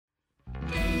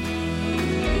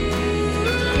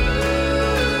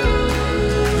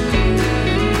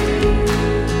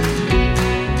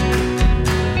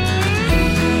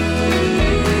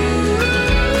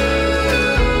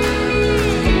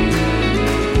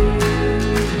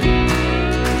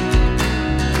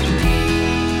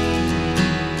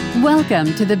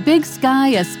Welcome to the Big Sky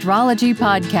Astrology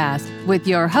Podcast with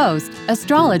your host,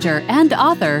 astrologer and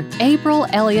author, April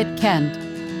Elliott Kent.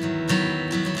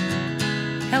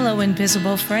 Hello,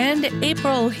 invisible friend.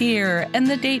 April here, and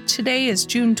the date today is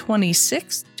June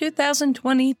 26,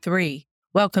 2023.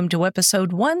 Welcome to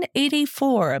episode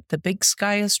 184 of the Big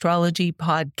Sky Astrology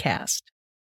Podcast.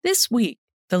 This week,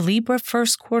 the Libra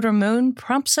first quarter moon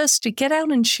prompts us to get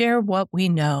out and share what we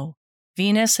know.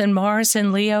 Venus and Mars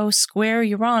in Leo square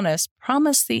Uranus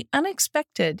promise the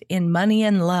unexpected in money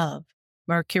and love.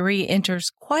 Mercury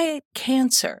enters quiet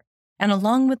Cancer, and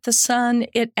along with the Sun,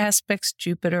 it aspects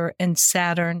Jupiter and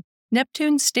Saturn.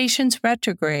 Neptune stations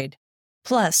retrograde.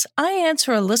 Plus, I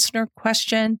answer a listener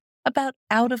question about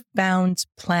out-of-bounds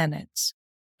planets.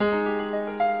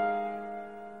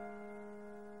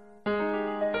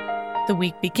 The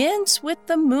week begins with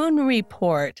the moon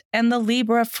report and the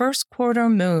Libra first quarter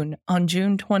moon on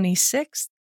June 26th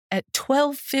at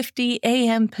 12:50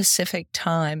 a.m. Pacific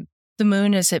time. The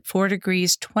moon is at 4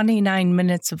 degrees 29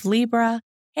 minutes of Libra,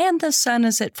 and the sun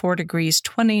is at 4 degrees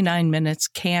 29 minutes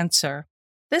Cancer.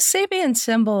 The Sabian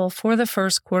symbol for the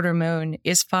first quarter moon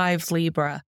is 5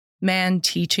 Libra, man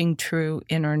teaching true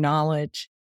inner knowledge.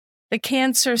 The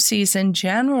Cancer season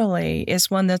generally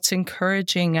is one that's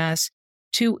encouraging us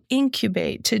to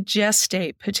incubate, to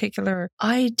gestate particular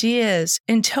ideas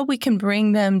until we can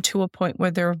bring them to a point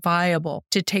where they're viable,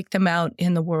 to take them out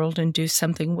in the world and do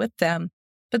something with them.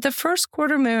 But the first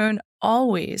quarter moon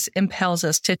always impels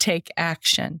us to take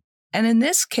action. And in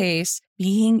this case,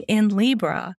 being in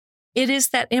Libra, it is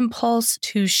that impulse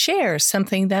to share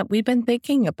something that we've been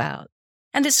thinking about.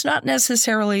 And it's not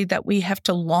necessarily that we have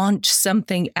to launch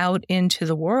something out into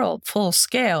the world full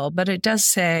scale, but it does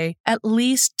say, at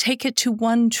least take it to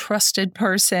one trusted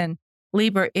person.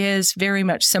 Libra is very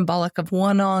much symbolic of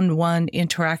one-on-one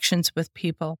interactions with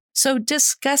people. So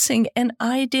discussing an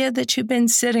idea that you've been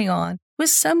sitting on with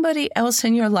somebody else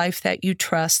in your life that you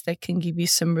trust that can give you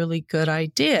some really good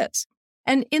ideas.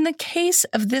 And in the case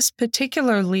of this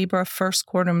particular Libra first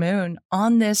quarter moon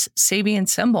on this Sabian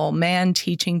symbol, man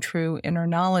teaching true inner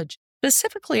knowledge,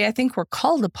 specifically, I think we're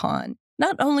called upon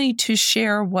not only to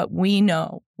share what we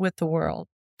know with the world,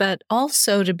 but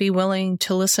also to be willing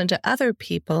to listen to other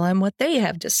people and what they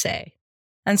have to say.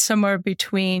 And somewhere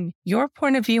between your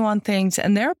point of view on things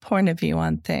and their point of view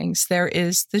on things, there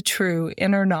is the true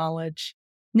inner knowledge.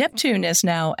 Neptune is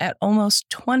now at almost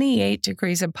 28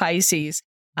 degrees of Pisces.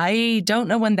 I don't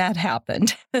know when that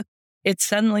happened. It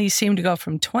suddenly seemed to go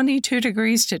from 22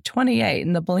 degrees to 28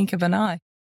 in the blink of an eye.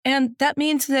 And that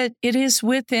means that it is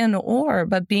within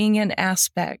orb of being an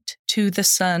aspect to the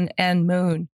sun and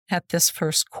moon at this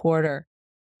first quarter.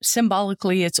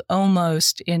 Symbolically, it's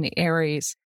almost in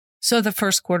Aries. So the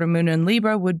first quarter moon in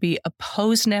Libra would be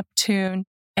opposed Neptune,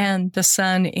 and the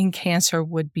sun in Cancer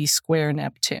would be square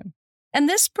Neptune. And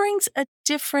this brings a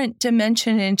different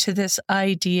dimension into this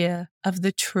idea of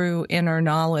the true inner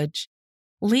knowledge.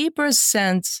 Libra's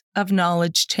sense of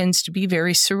knowledge tends to be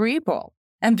very cerebral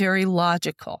and very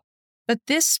logical. But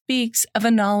this speaks of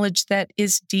a knowledge that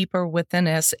is deeper within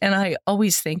us, and I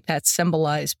always think that's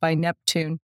symbolized by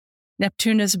Neptune.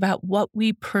 Neptune is about what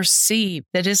we perceive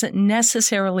that isn't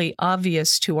necessarily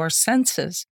obvious to our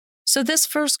senses. So this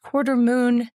first quarter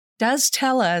moon does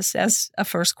tell us, as a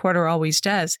first quarter always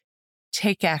does,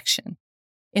 take action.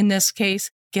 In this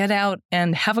case, get out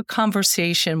and have a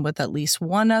conversation with at least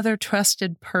one other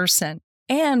trusted person.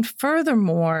 And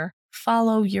furthermore,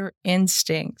 follow your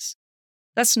instincts.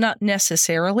 That's not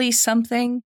necessarily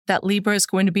something that Libra is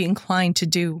going to be inclined to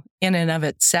do in and of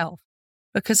itself.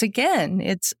 Because again,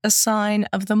 it's a sign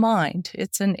of the mind.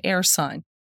 It's an air sign.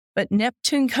 But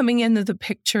Neptune coming into the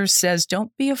picture says,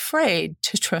 don't be afraid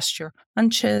to trust your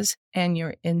hunches and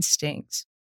your instincts.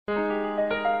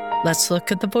 Let's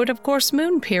look at the void-of course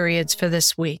moon periods for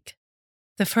this week.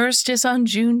 The first is on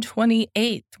June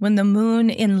 28th, when the moon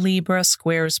in Libra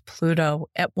squares Pluto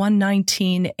at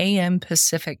 1:19 a.m.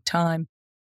 Pacific time.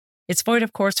 It's void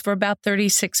of course for about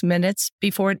 36 minutes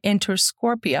before it enters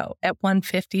Scorpio at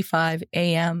 1:55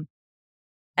 a.m.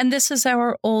 And this is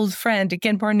our old friend.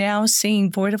 Again, we're now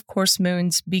seeing void of course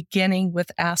moons beginning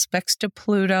with aspects to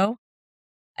Pluto.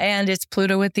 And it's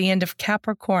Pluto at the end of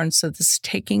Capricorn, so this is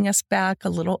taking us back a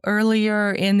little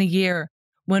earlier in the year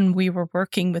when we were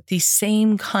working with these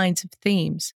same kinds of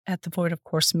themes at the void of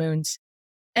course moons.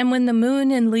 And when the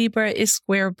moon in Libra is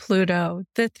square Pluto,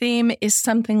 the theme is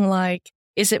something like,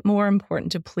 is it more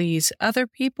important to please other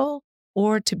people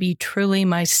or to be truly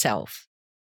myself?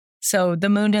 So the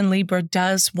moon in Libra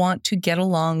does want to get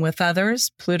along with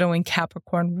others. Pluto in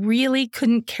Capricorn really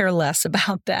couldn't care less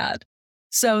about that.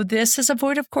 So this is a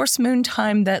void of course moon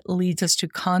time that leads us to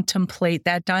contemplate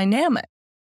that dynamic.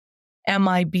 Am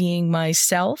I being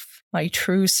myself, my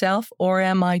true self, or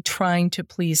am I trying to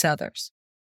please others?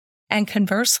 And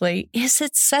conversely, is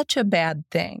it such a bad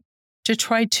thing to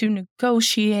try to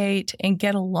negotiate and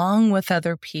get along with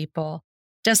other people?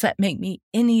 Does that make me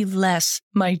any less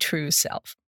my true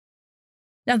self?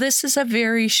 Now, this is a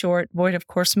very short void of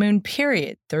course moon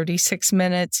period. 36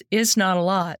 minutes is not a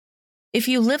lot. If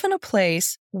you live in a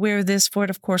place where this void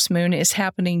of course moon is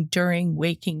happening during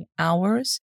waking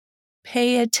hours,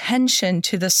 pay attention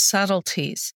to the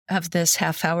subtleties of this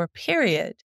half-hour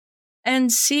period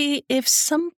and see if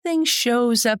something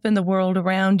shows up in the world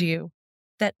around you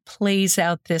that plays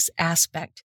out this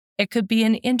aspect. It could be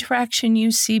an interaction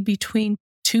you see between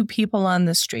two people on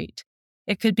the street.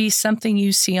 It could be something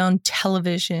you see on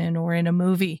television or in a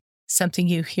movie, something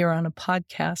you hear on a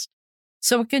podcast.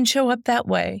 So it can show up that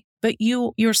way. But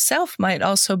you yourself might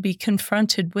also be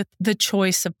confronted with the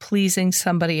choice of pleasing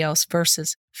somebody else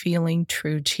versus feeling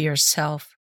true to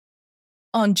yourself.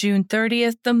 On June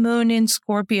 30th, the moon in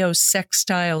Scorpio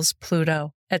sextiles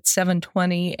Pluto at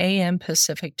 7:20 a.m.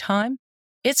 Pacific time.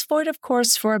 It's void of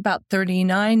course for about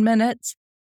 39 minutes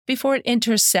before it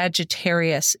enters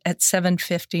Sagittarius at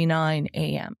 7:59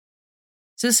 a.m.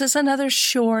 So this is another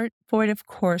short void of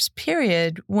course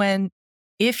period when,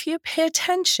 if you pay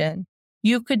attention,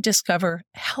 you could discover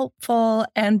helpful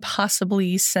and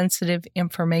possibly sensitive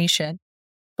information,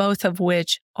 both of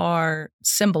which are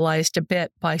symbolized a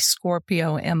bit by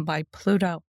Scorpio and by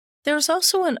Pluto. There's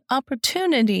also an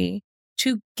opportunity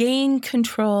to gain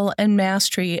control and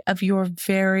mastery of your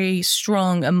very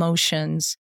strong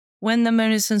emotions. When the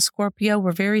moon is in Scorpio,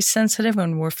 we're very sensitive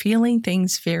and we're feeling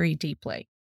things very deeply.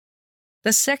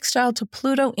 The sextile to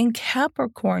Pluto in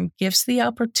Capricorn gives the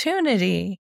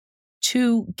opportunity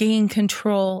to gain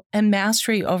control and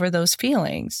mastery over those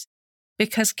feelings.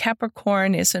 Because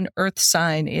Capricorn is an earth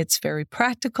sign, it's very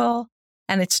practical,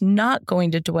 and it's not going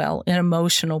to dwell in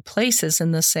emotional places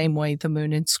in the same way the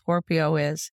moon in Scorpio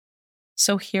is.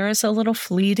 So here is a little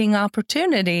fleeting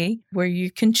opportunity where you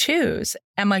can choose.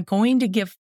 Am I going to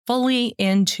give fully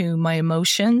into my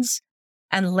emotions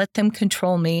and let them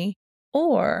control me?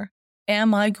 Or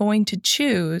am I going to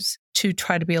choose to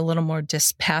try to be a little more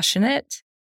dispassionate?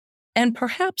 And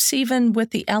perhaps even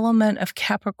with the element of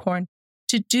Capricorn,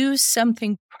 to do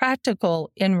something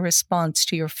practical in response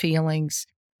to your feelings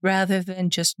rather than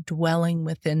just dwelling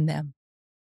within them.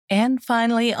 And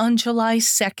finally, on July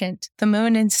 2nd, the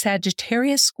moon in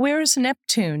Sagittarius squares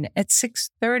Neptune at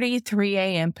 6:33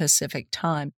 a.m. Pacific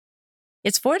time.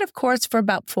 It's void of course for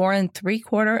about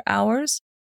 4¾ hours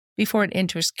before it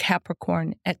enters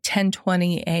Capricorn at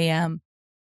 10:20 a.m.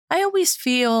 I always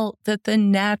feel that the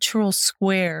natural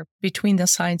square between the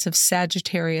signs of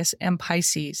Sagittarius and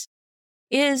Pisces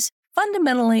is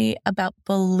fundamentally about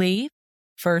belief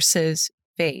versus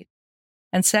faith.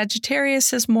 And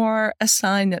Sagittarius is more a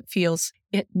sign that feels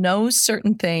it knows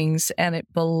certain things and it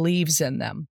believes in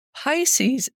them.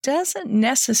 Pisces doesn't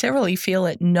necessarily feel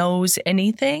it knows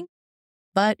anything,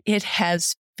 but it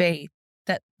has faith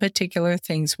that particular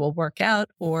things will work out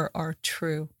or are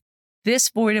true. This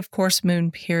void of course moon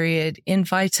period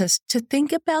invites us to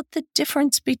think about the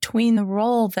difference between the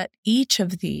role that each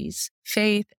of these,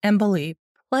 faith and belief,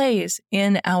 plays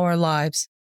in our lives.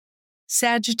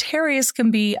 Sagittarius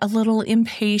can be a little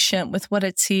impatient with what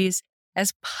it sees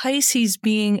as Pisces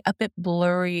being a bit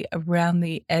blurry around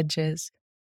the edges.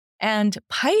 And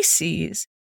Pisces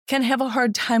can have a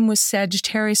hard time with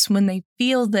Sagittarius when they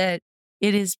feel that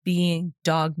it is being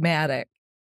dogmatic.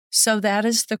 So that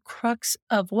is the crux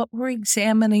of what we're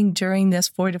examining during this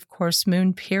void of course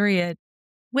moon period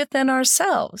within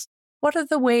ourselves. What are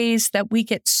the ways that we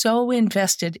get so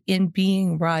invested in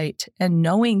being right and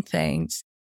knowing things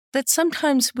that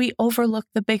sometimes we overlook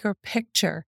the bigger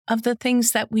picture of the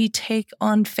things that we take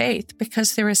on faith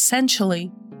because they're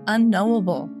essentially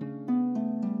unknowable?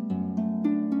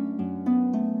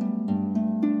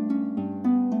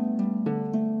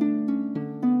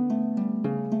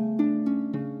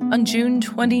 On June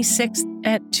 26th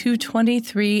at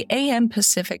 2:23 a.m.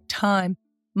 Pacific time,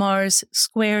 Mars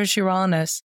squares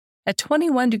Uranus at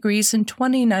 21 degrees and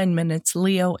 29 minutes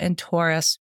Leo and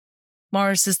Taurus.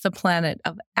 Mars is the planet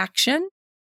of action,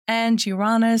 and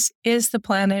Uranus is the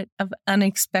planet of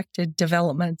unexpected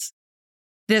developments.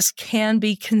 This can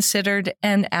be considered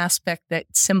an aspect that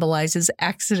symbolizes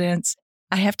accidents.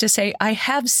 I have to say, I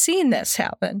have seen this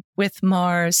happen with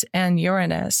Mars and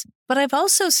Uranus, but I've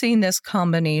also seen this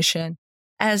combination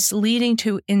as leading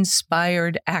to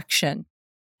inspired action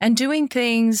and doing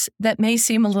things that may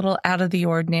seem a little out of the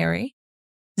ordinary,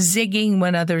 zigging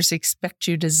when others expect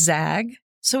you to zag,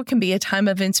 So it can be a time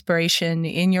of inspiration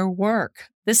in your work.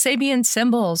 The Sabian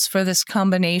symbols for this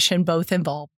combination both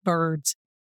involve birds.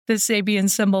 The Sabian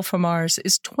symbol for Mars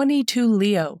is 22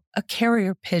 Leo, a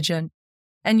carrier pigeon,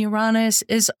 and Uranus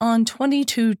is on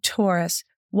 22 Taurus,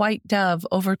 white dove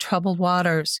over troubled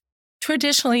waters,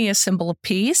 traditionally a symbol of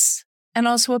peace and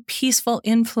also a peaceful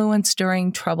influence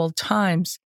during troubled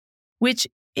times, which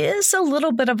is a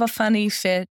little bit of a funny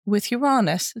fit with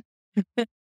Uranus,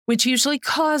 which usually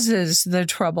causes the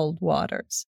troubled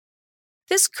waters.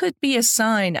 This could be a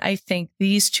sign, I think,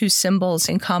 these two symbols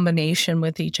in combination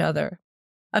with each other,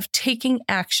 of taking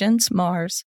actions,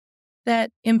 Mars,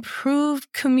 that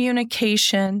improve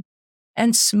communication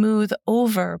and smooth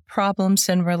over problems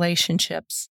in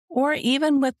relationships, or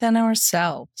even within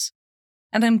ourselves.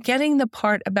 And I'm getting the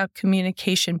part about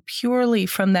communication purely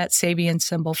from that Sabian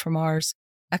symbol for Mars,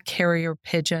 a carrier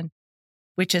pigeon,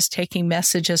 which is taking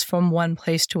messages from one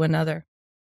place to another.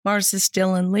 Mars is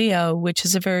still in Leo, which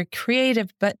is a very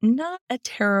creative, but not a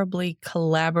terribly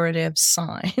collaborative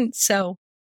sign. So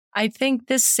I think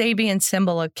this Sabian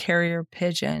symbol, a carrier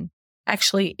pigeon,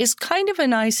 actually is kind of a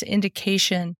nice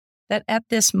indication that at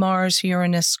this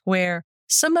Mars-Uranus square,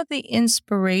 some of the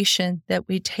inspiration that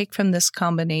we take from this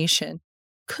combination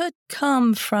could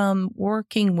come from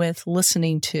working with,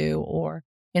 listening to, or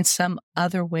in some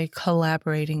other way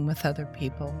collaborating with other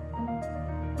people.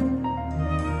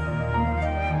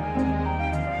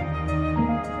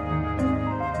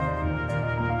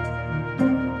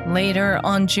 Later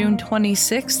on June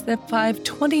 26th at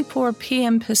 5:24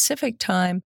 p.m. Pacific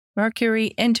Time,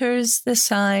 Mercury enters the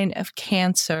sign of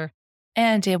Cancer,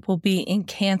 and it will be in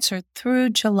Cancer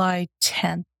through July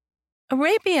 10th.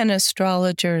 Arabian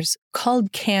astrologers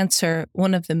called Cancer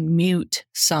one of the mute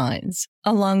signs,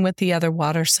 along with the other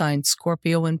water signs,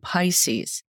 Scorpio and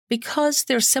Pisces, because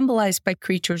they're symbolized by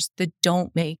creatures that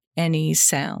don't make any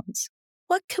sounds.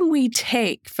 What can we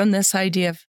take from this idea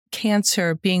of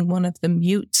Cancer being one of the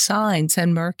mute signs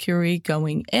and Mercury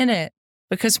going in it?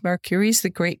 Because Mercury is the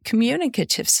great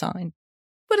communicative sign.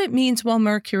 What it means while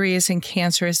Mercury is in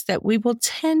Cancer is that we will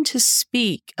tend to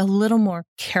speak a little more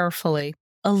carefully,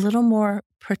 a little more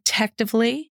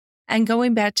protectively, and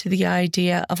going back to the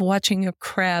idea of watching a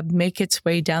crab make its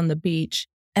way down the beach,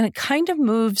 and it kind of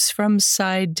moves from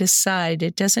side to side.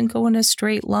 It doesn't go in a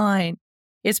straight line.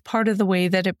 It's part of the way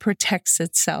that it protects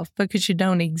itself because you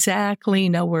don't exactly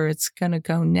know where it's going to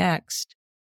go next.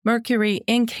 Mercury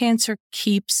in Cancer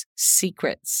keeps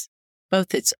secrets,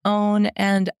 both its own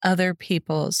and other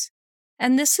people's.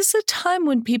 And this is a time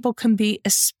when people can be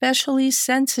especially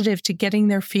sensitive to getting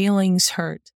their feelings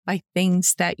hurt by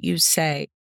things that you say.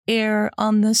 Err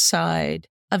on the side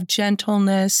of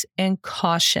gentleness and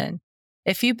caution.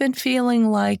 If you've been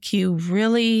feeling like you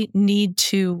really need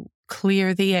to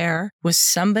clear the air with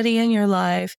somebody in your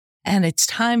life and it's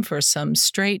time for some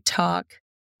straight talk,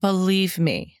 believe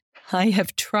me, I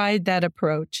have tried that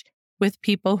approach with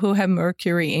people who have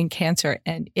Mercury in Cancer,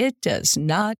 and it does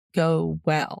not go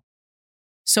well.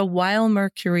 So while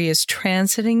Mercury is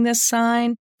transiting this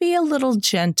sign, be a little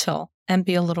gentle and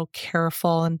be a little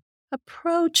careful and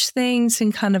approach things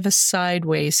in kind of a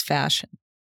sideways fashion.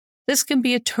 This can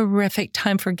be a terrific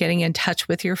time for getting in touch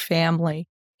with your family.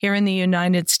 Here in the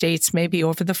United States, maybe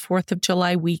over the 4th of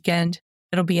July weekend,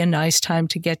 it'll be a nice time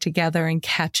to get together and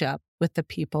catch up with the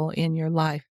people in your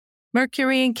life.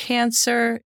 Mercury in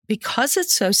Cancer, because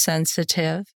it's so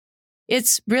sensitive,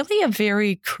 it's really a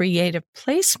very creative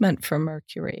placement for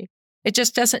Mercury. It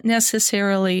just doesn't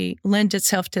necessarily lend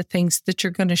itself to things that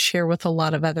you're going to share with a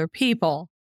lot of other people,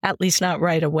 at least not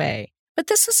right away. But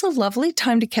this is a lovely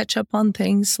time to catch up on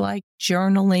things like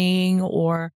journaling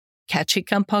or catching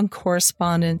up on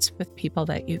correspondence with people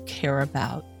that you care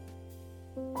about.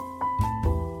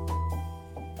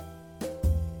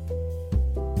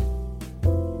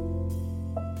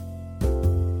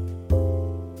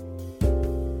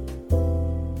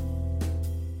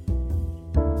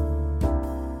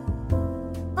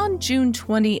 On June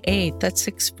 28th at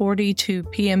 6:42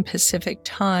 p.m. Pacific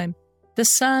Time, the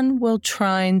Sun will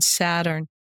trine Saturn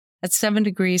at 7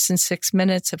 degrees and 6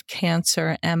 minutes of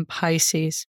Cancer and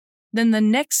Pisces. Then the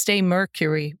next day,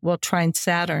 Mercury will trine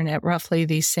Saturn at roughly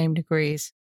these same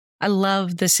degrees. I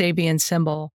love the Sabian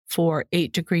symbol for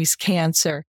 8 degrees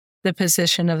Cancer, the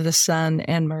position of the Sun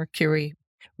and Mercury.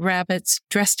 Rabbits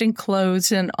dressed in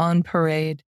clothes and on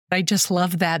parade. I just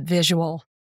love that visual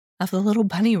of the little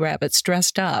bunny rabbits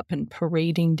dressed up and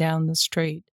parading down the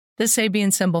street. The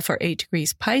Sabian symbol for 8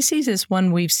 degrees Pisces is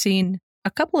one we've seen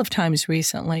a couple of times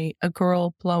recently, a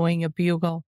girl blowing a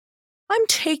bugle. I'm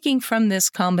taking from this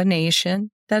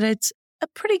combination that it's a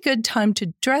pretty good time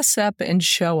to dress up and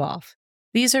show off.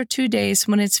 These are 2 days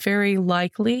when it's very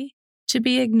likely to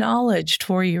be acknowledged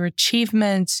for your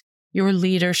achievements, your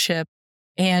leadership,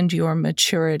 and your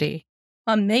maturity.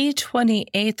 On May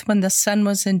 28th, when the sun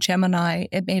was in Gemini,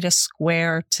 it made a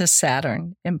square to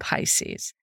Saturn in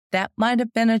Pisces. That might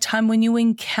have been a time when you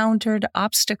encountered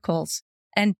obstacles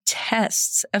and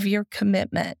tests of your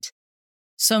commitment.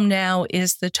 So now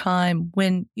is the time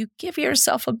when you give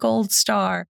yourself a gold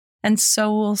star, and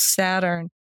so will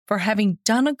Saturn, for having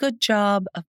done a good job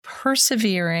of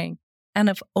persevering and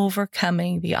of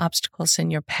overcoming the obstacles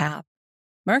in your path.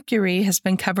 Mercury has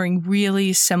been covering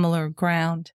really similar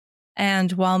ground.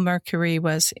 And while Mercury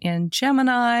was in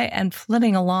Gemini and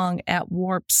flitting along at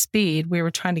warp speed, we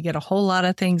were trying to get a whole lot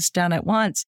of things done at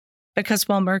once. Because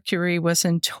while Mercury was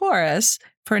in Taurus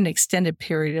for an extended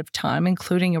period of time,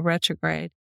 including a retrograde,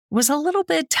 it was a little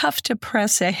bit tough to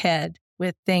press ahead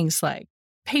with things like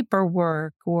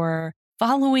paperwork or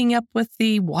following up with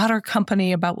the water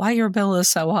company about why your bill is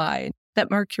so high, that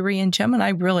Mercury in Gemini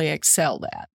really excelled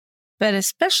at. But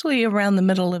especially around the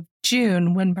middle of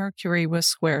June, when Mercury was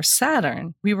square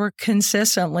Saturn, we were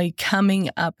consistently coming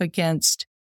up against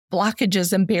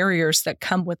blockages and barriers that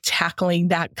come with tackling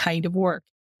that kind of work,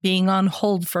 being on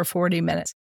hold for 40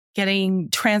 minutes, getting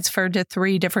transferred to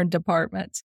 3 different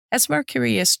departments. As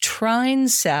Mercury is trine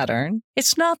Saturn,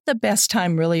 it's not the best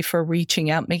time really for reaching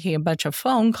out, making a bunch of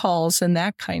phone calls and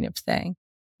that kind of thing.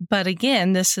 But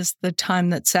again, this is the time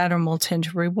that Saturn will tend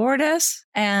to reward us,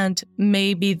 and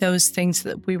maybe those things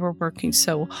that we were working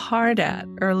so hard at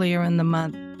earlier in the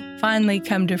month finally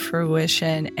come to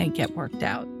fruition and get worked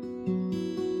out.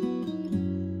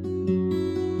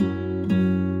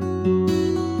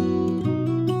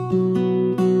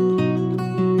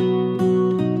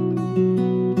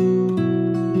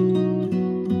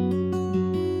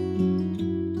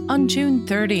 On June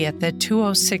 30th at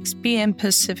 2:06 p.m.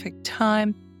 Pacific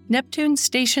Time, Neptune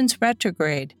stations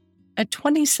retrograde at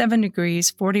 27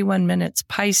 degrees 41 minutes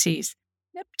Pisces.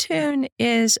 Neptune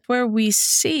is where we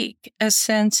seek a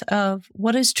sense of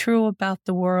what is true about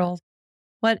the world,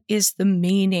 what is the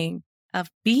meaning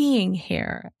of being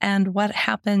here, and what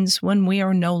happens when we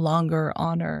are no longer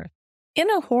on Earth. In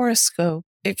a horoscope,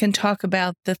 it can talk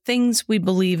about the things we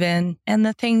believe in and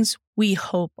the things we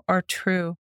hope are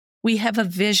true. We have a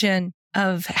vision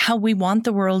of how we want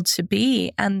the world to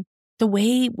be and the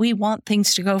way we want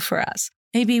things to go for us.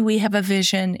 Maybe we have a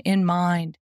vision in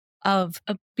mind of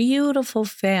a beautiful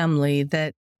family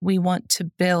that we want to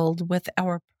build with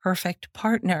our perfect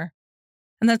partner.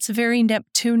 And that's a very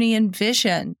Neptunian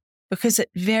vision because it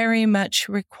very much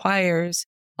requires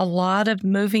a lot of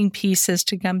moving pieces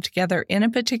to come together in a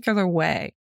particular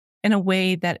way, in a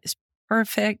way that is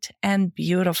perfect and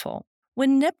beautiful.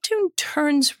 When Neptune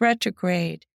turns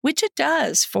retrograde, which it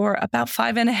does for about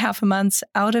 5.5 months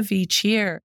out of each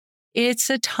year, it's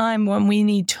a time when we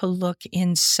need to look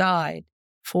inside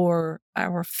for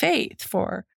our faith,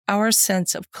 for our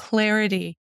sense of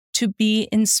clarity, to be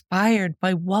inspired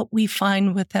by what we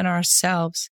find within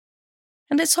ourselves.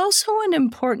 And it's also an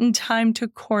important time to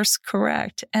course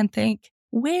correct and think,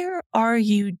 where are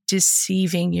you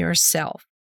deceiving yourself?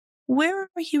 Where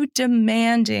are you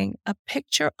demanding a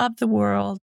picture of the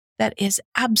world that is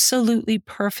absolutely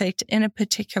perfect in a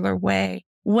particular way,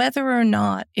 whether or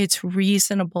not it's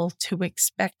reasonable to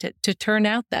expect it to turn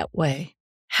out that way?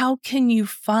 How can you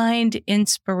find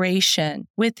inspiration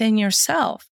within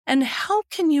yourself? And how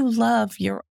can you love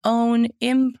your own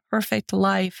imperfect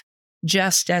life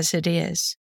just as it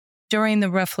is? During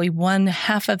the roughly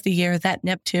 1/2 of the year that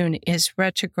Neptune is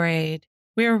retrograde,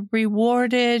 we're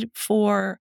rewarded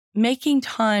for making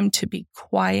time to be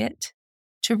quiet,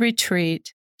 to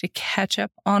retreat, to catch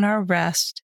up on our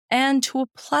rest, and to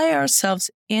apply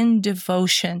ourselves in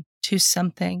devotion to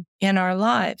something in our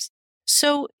lives.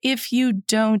 So if you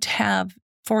don't have,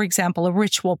 for example, a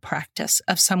ritual practice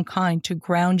of some kind to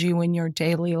ground you in your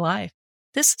daily life,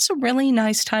 this is a really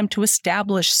nice time to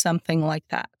establish something like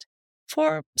that.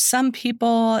 For some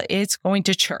people, it's going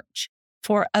to church.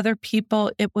 For other people,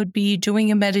 it would be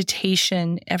doing a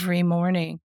meditation every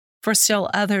morning. For still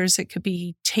others, it could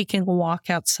be taking a walk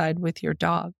outside with your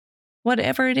dog.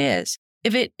 Whatever it is,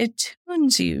 if it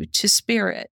attunes you to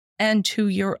spirit and to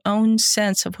your own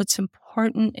sense of what's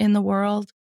important in the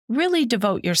world, really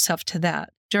devote yourself to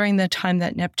that during the time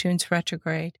that Neptune's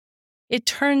retrograde. It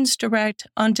turns direct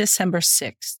on December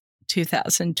 6th,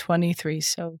 2023,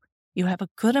 so you have a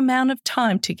good amount of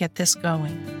time to get this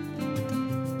going.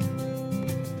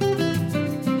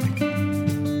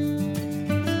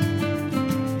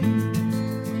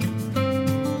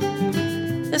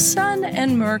 The Sun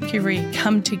and Mercury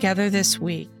come together this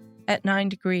week at 9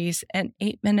 degrees and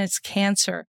 8 minutes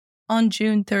Cancer on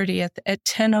June 30th at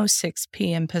 10:06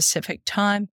 p.m. Pacific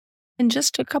Time. And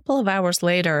just a couple of hours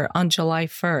later, on July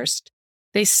 1st,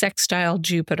 they sextile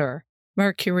Jupiter,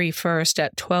 Mercury first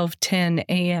at 12:10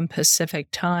 a.m. Pacific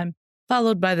Time,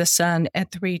 followed by the Sun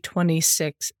at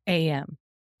 3:26 a.m.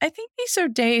 I think these are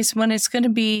days when it's going to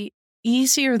be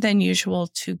easier than usual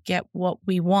to get what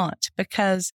we want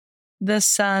because the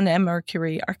Sun and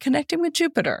Mercury are connecting with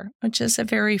Jupiter, which is a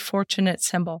very fortunate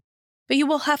symbol. But you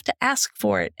will have to ask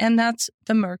for it, and that's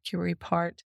the Mercury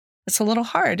part. It's a little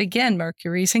hard. Again,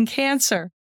 Mercury's in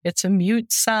Cancer. It's a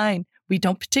mute sign. We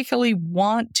don't particularly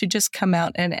want to just come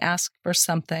out and ask for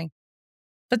something.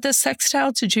 But the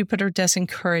sextile to Jupiter does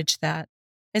encourage that.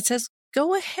 It says,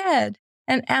 go ahead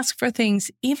and ask for things,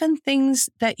 even things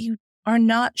that you are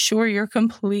not sure you're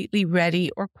completely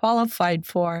ready or qualified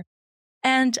for.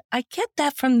 And I get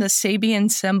that from the Sabian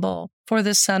symbol for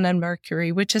the Sun and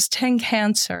Mercury, which is 10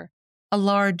 Cancer, a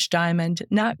large diamond,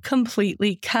 not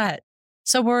completely cut.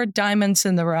 So we're diamonds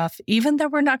in the rough, even though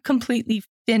we're not completely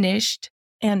finished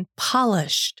and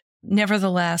polished.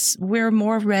 Nevertheless, we're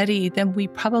more ready than we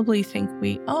probably think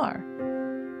we are.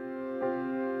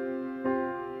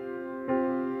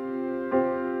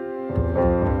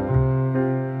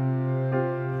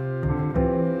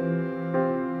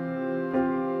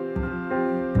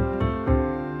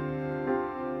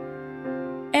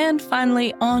 And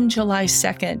finally, on July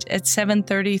 2nd at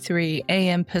 7:33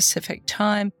 a.m. Pacific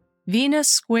Time, Venus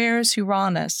squares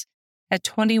Uranus at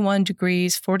 21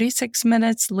 degrees, 46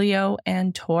 minutes, Leo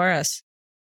and Taurus.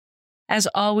 As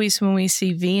always, when we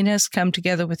see Venus come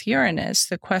together with Uranus,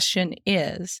 the question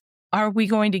is, are we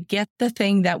going to get the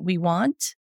thing that we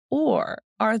want, or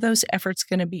are those efforts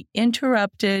going to be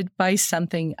interrupted by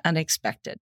something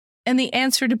unexpected? And the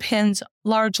answer depends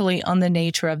largely on the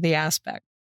nature of the aspect.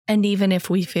 And even if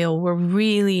we feel we're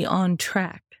really on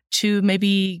track to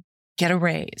maybe get a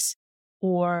raise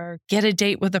or get a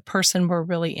date with a person we're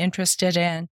really interested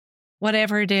in,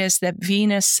 whatever it is that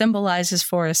Venus symbolizes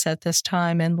for us at this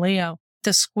time in Leo,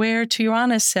 the square to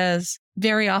Uranus says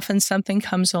very often something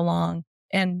comes along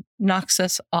and knocks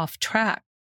us off track.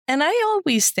 And I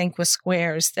always think with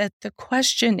squares that the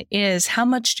question is, how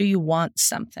much do you want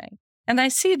something? And I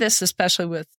see this especially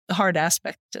with the hard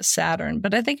aspect to Saturn,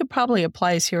 but I think it probably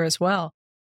applies here as well.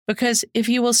 Because if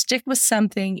you will stick with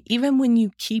something, even when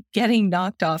you keep getting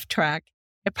knocked off track,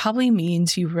 it probably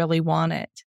means you really want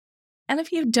it. And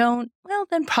if you don't, well,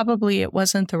 then probably it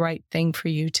wasn't the right thing for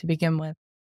you to begin with.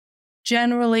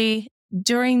 Generally,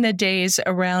 during the days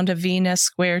around a Venus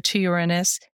square to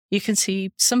Uranus, you can see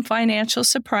some financial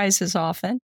surprises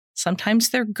often.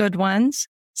 Sometimes they're good ones.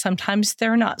 Sometimes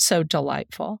they're not so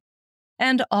delightful.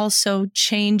 And also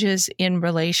changes in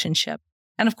relationship.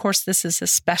 And of course, this is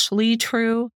especially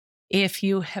true if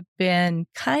you have been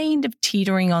kind of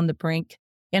teetering on the brink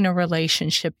in a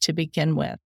relationship to begin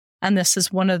with. And this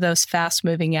is one of those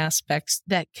fast-moving aspects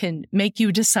that can make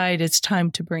you decide it's time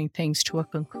to bring things to a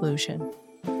conclusion.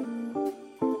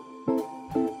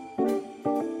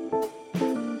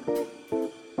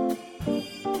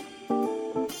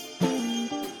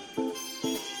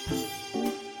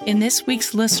 In this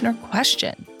week's listener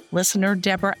question, listener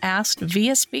Deborah asked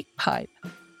via SpeakPipe.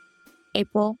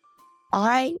 April,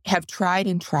 I have tried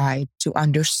and tried to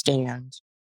understand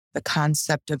the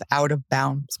concept of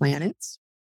out-of-bound planets,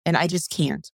 and I just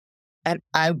can't. And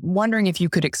I'm wondering if you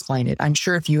could explain it. I'm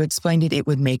sure if you explained it, it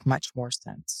would make much more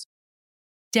sense.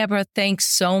 Deborah, thanks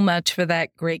so much for that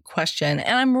great question.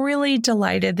 And I'm really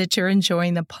delighted that you're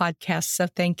enjoying the podcast, so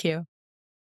thank you.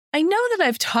 I know that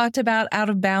I've talked about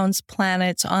out-of-bounds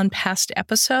planets on past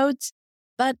episodes,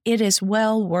 but it is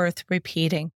well worth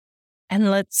repeating.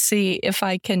 And let's see if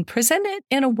I can present it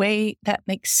in a way that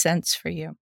makes sense for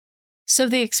you. So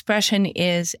the expression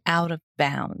is out of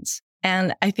bounds.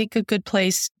 And I think a good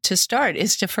place to start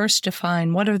is to first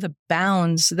define what are the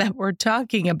bounds that we're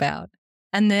talking about,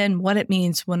 and then what it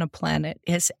means when a planet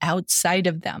is outside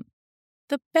of them.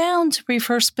 The bounds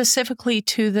refer specifically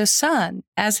to the sun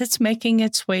as it's making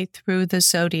its way through the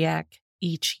zodiac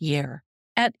each year.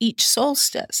 At each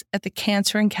solstice, at the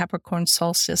Cancer and Capricorn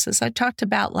solstice, as I talked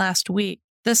about last week,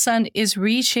 the sun is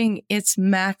reaching its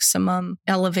maximum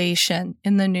elevation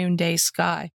in the noonday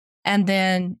sky. And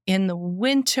then in the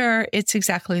winter, it's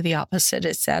exactly the opposite.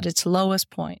 It's at its lowest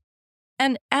point.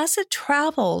 And as it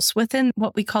travels within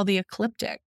what we call the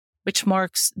ecliptic, which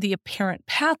marks the apparent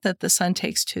path that the sun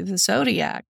takes to the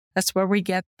zodiac, that's where we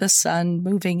get the sun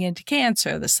moving into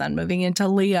Cancer, the sun moving into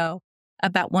Leo.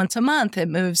 About once a month, it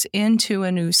moves into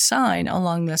a new sign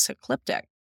along this ecliptic.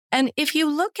 And if you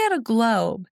look at a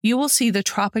globe, you will see the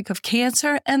Tropic of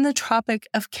Cancer and the Tropic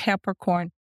of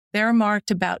Capricorn They're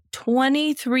marked about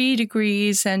 23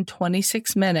 degrees and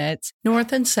 26 minutes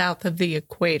north and south of the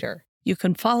equator. You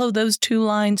can follow those two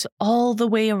lines all the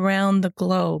way around the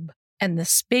globe, and the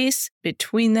space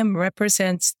between them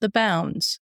represents the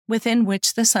bounds within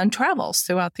which the sun travels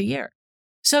throughout the year.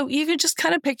 So you can just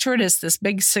kind of picture it as this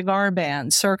big cigar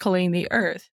band circling the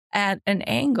Earth at an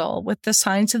angle with the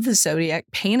signs of the zodiac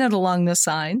painted along the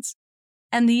signs.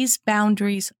 And these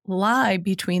boundaries lie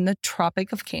between the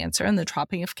Tropic of Cancer and the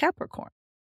Tropic of Capricorn.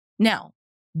 Now,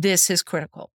 this is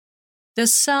critical. The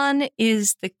sun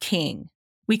is the king.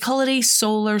 We call it a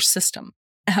solar system,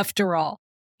 after all.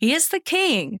 He is the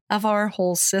king of our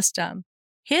whole system.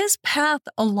 His path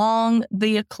along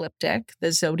the ecliptic,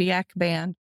 the zodiac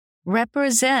band,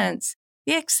 represents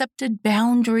the accepted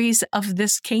boundaries of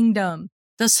this kingdom,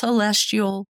 the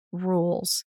celestial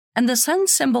rules. And the sun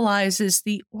symbolizes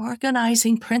the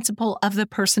organizing principle of the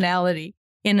personality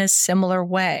in a similar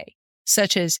way,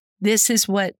 such as this is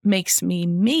what makes me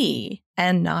me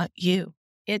and not you.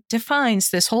 It defines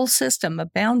this whole system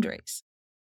of boundaries.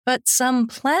 But some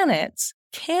planets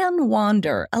can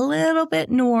wander a little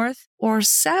bit north or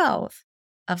south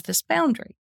of this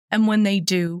boundary. And when they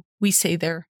do, we say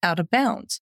they're out of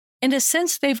bounds. In a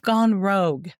sense, they've gone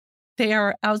rogue. They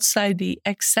are outside the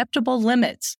acceptable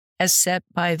limits as set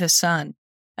by the sun.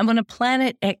 And when a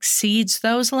planet exceeds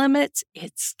those limits,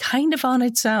 it's kind of on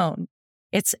its own.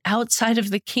 It's outside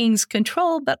of the king's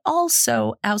control, but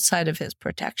also outside of his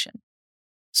protection.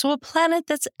 So a planet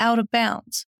that's out of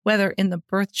bounds, whether in the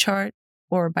birth chart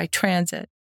or by transit,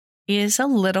 is a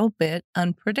little bit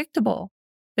unpredictable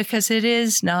because it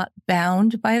is not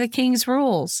bound by the king's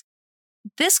rules.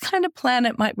 This kind of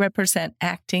planet might represent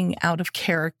acting out of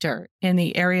character in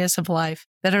the areas of life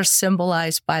that are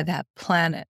symbolized by that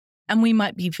planet. And we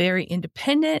might be very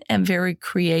independent and very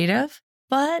creative,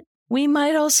 but we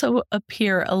might also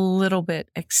appear a little bit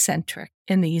eccentric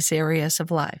in these areas of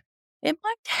life. It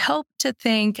might help to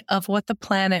think of what the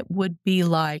planet would be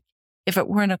like if it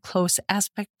were in a close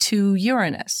aspect to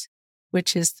Uranus,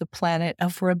 which is the planet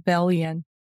of rebellion.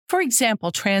 For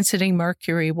example, transiting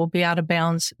Mercury will be out of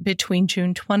bounds between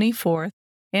June 24th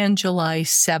and July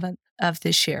 7th of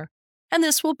this year. And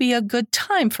this will be a good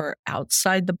time for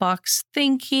outside-the-box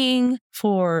thinking,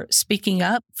 for speaking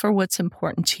up for what's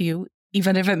important to you,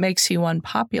 even if it makes you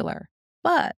unpopular.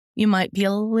 But you might be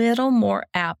a little more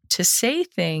apt to say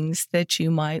things that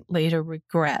you might later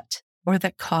regret or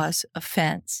that cause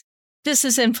offense. This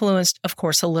is influenced, of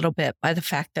course, a little bit by the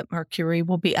fact that Mercury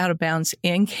will be out of bounds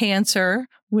in Cancer,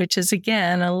 which is,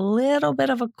 again, a little bit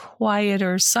of a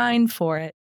quieter sign for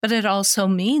it. But it also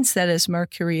means that as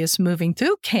Mercury is moving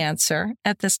through Cancer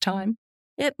at this time,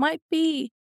 it might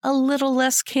be a little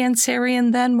less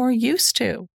Cancerian than we're used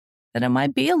to, that it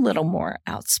might be a little more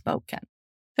outspoken.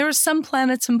 There are some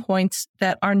planets and points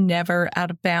that are never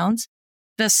out of bounds.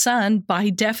 The sun, by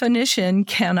definition,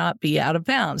 cannot be out of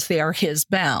bounds. They are his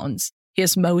bounds.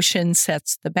 His motion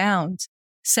sets the bounds.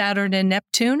 Saturn and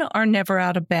Neptune are never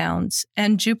out of bounds,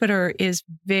 and Jupiter is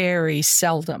very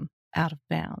seldom out of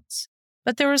bounds.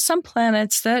 But there are some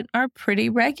planets that are pretty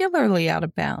regularly out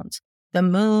of bounds. The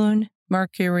Moon,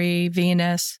 Mercury,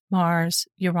 Venus, Mars,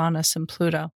 Uranus, and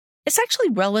Pluto. It's actually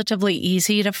relatively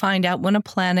easy to find out when a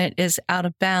planet is out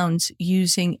of bounds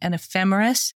using an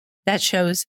ephemeris that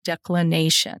shows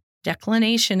declination.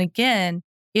 Declination, again,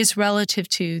 is relative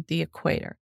to the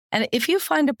equator. And if you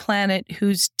find a planet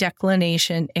whose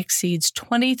declination exceeds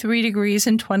 23 degrees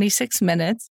and 26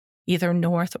 minutes, either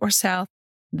north or south,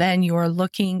 then you are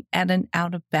looking at an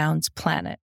out-of-bounds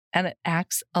planet, and it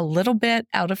acts a little bit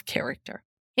out of character.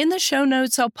 In the show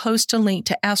notes, I'll post a link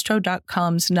to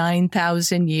Astro.com's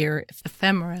 9,000-year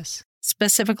ephemeris,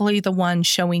 specifically the one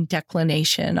showing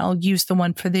declination. I'll use the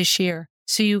one for this year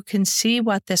so you can see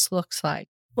what this looks like.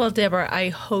 Well, Deborah, I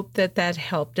hope that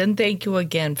helped, and thank you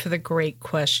again for the great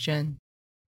question.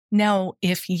 Now,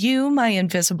 if you, my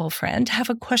invisible friend, have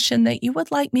a question that you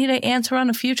would like me to answer on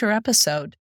a future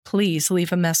episode, please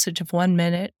leave a message of 1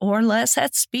 minute or less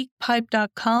at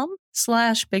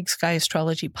speakpipe.com/Big Sky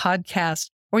Astrology Podcast,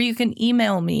 or you can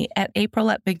email me at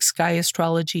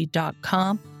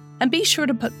april@bigskyAstrology.com, and be sure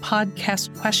to put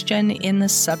podcast question in the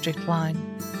subject line.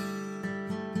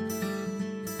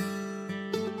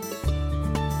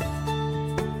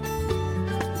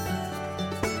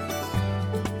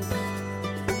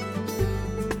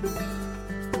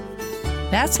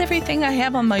 That's everything I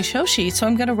have on my show sheet, so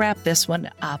I'm going to wrap this one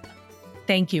up.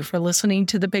 Thank you for listening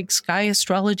to the Big Sky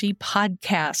Astrology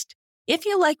Podcast. If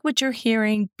you like what you're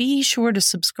hearing, be sure to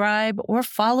subscribe or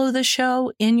follow the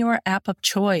show in your app of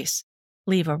choice.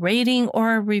 Leave a rating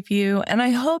or a review, and I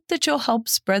hope that you'll help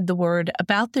spread the word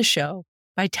about the show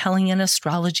by telling an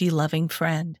astrology-loving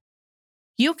friend.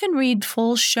 You can read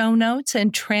full show notes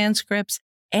and transcripts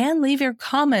and leave your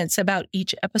comments about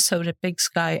each episode at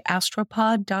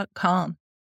bigskyastropod.com.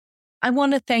 I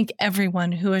want to thank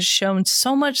everyone who has shown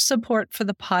so much support for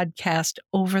the podcast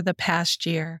over the past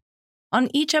year. On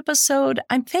each episode,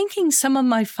 I'm thanking some of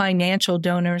my financial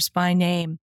donors by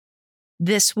name.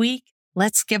 This week,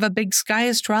 let's give a Big Sky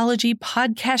Astrology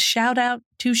podcast shout out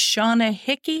to Shauna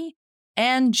Hickey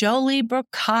and Jolie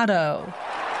Brocato.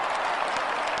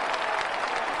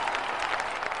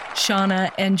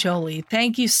 Shauna and Jolie,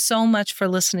 thank you so much for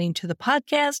listening to the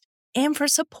podcast and for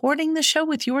supporting the show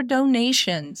with your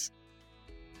donations.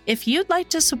 If you'd like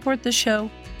to support the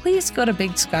show, please go to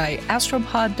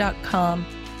bigskyastropod.com.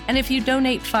 And if you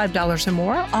donate $5 or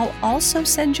more, I'll also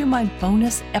send you my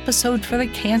bonus episode for the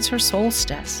Cancer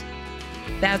solstice.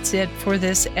 That's it for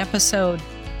this episode.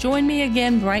 Join me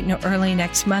again bright and early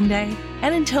next Monday.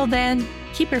 And until then,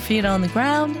 keep your feet on the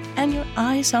ground and your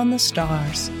eyes on the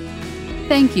stars.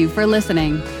 Thank you for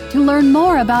listening. To learn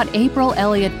more about April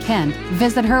Elliott Kent,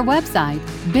 visit her website,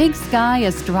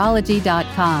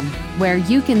 bigskyAstrology.com, where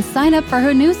you can sign up for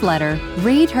her newsletter,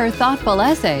 read her thoughtful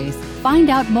essays, find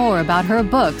out more about her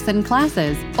books and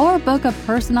classes, or book a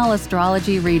personal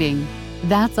astrology reading.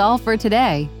 That's all for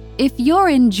today. If you're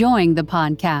enjoying the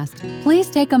podcast, please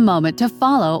take a moment to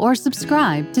follow or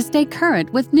subscribe to stay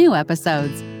current with new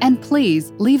episodes, and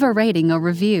please leave a rating or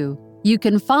review. You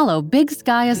can follow Big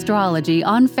Sky Astrology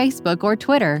on Facebook or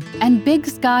Twitter and Big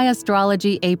Sky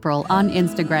Astrology April on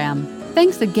Instagram.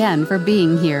 Thanks again for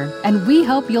being here, and we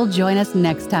hope you'll join us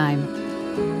next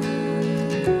time.